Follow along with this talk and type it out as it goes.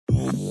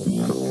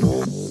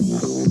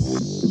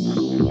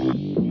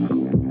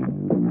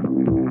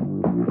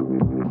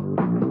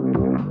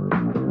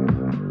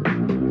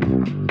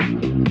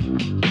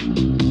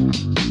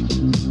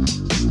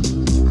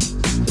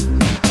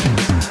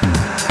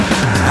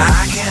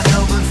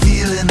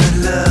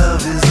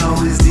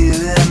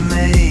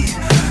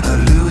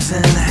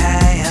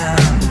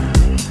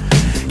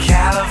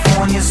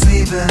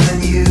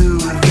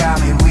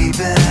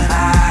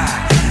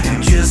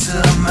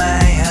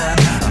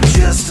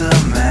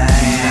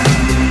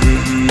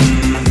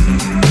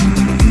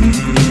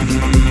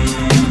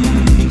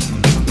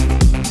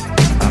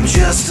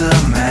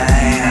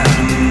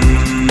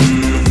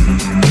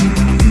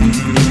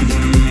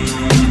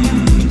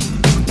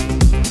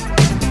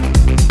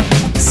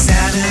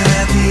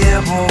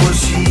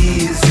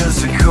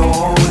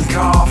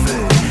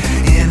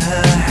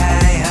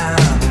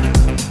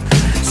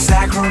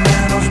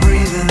Sacramento's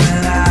breathing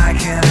and I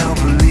can't help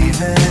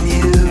believing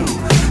you.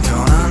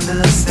 Don't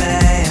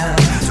understand,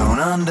 don't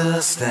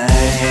understand.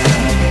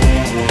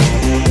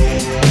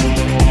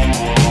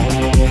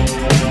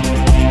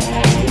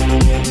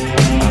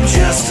 I'm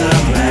just a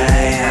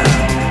man.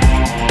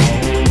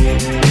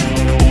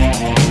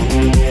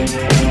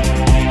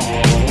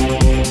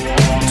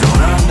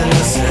 Don't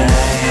understand.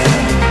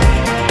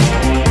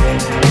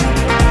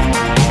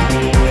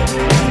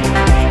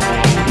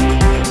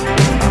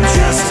 I'm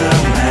just a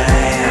man.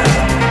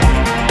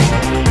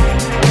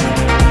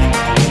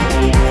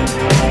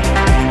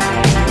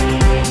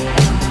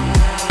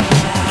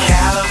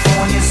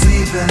 California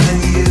sleeping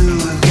and you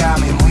have got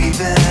me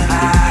weeping.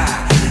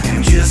 I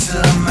am just a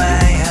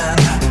man.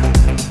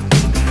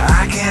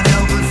 I can't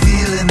help but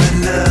feeling that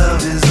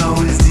love is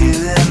always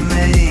dealing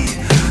me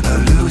a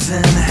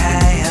losing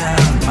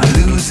hand, my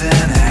losing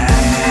hand.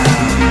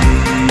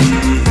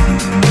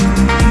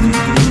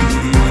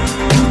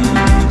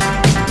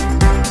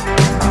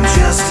 I'm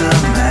just a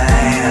man.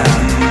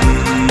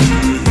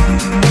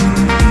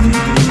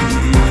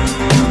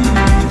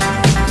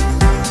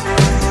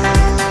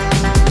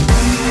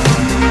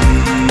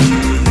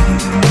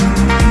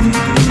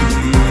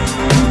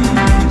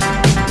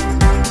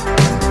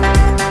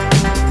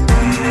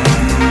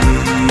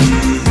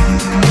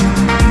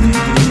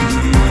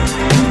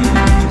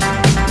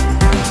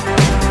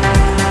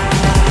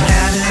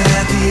 Standing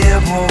at the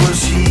airport where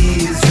she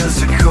is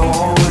just a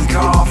cold with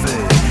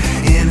coffee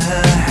in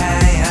her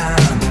hand.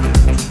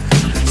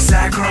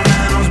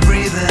 Sacramento's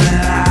breathing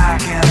and I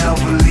can't help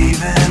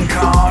believing,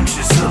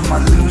 conscious of my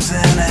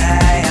losing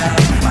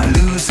hand, my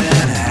losing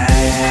hand.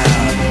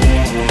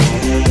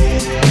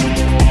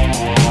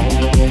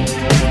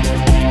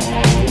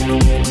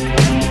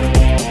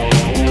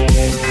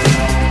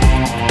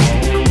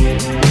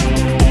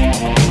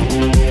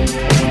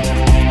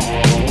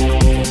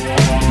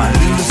 My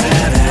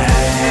losing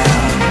hand.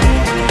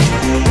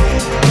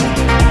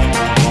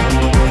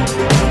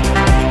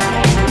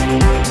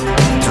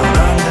 Don't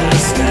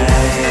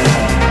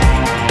understand.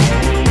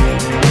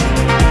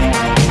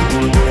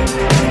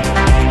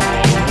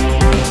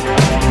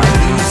 My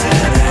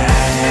losing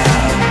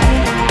hand.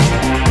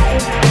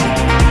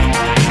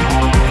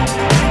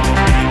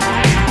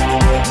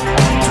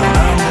 Don't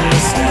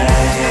understand.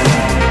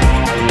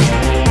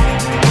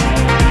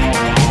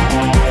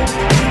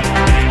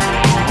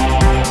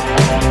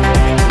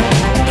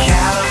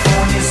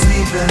 California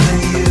sleeping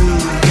and you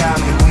have got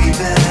me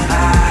weeping.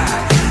 I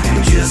am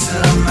just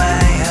a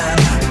man.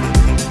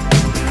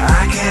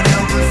 I can't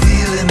help but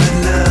feeling that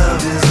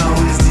love is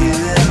always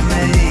dealing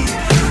me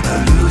a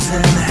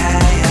losing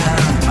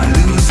hand, my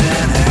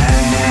losing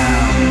hand.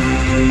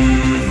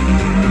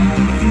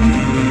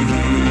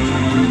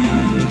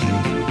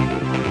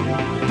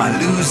 My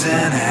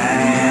losing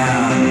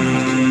hand.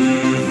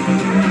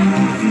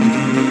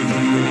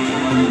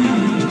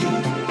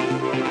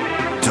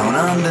 Don't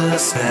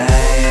understand.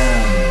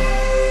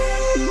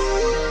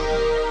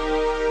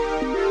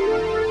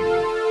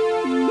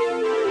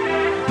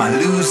 My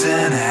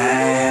losing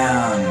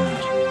hand.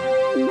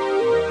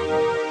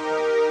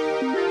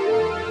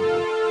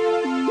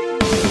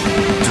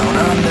 Don't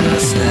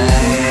understand.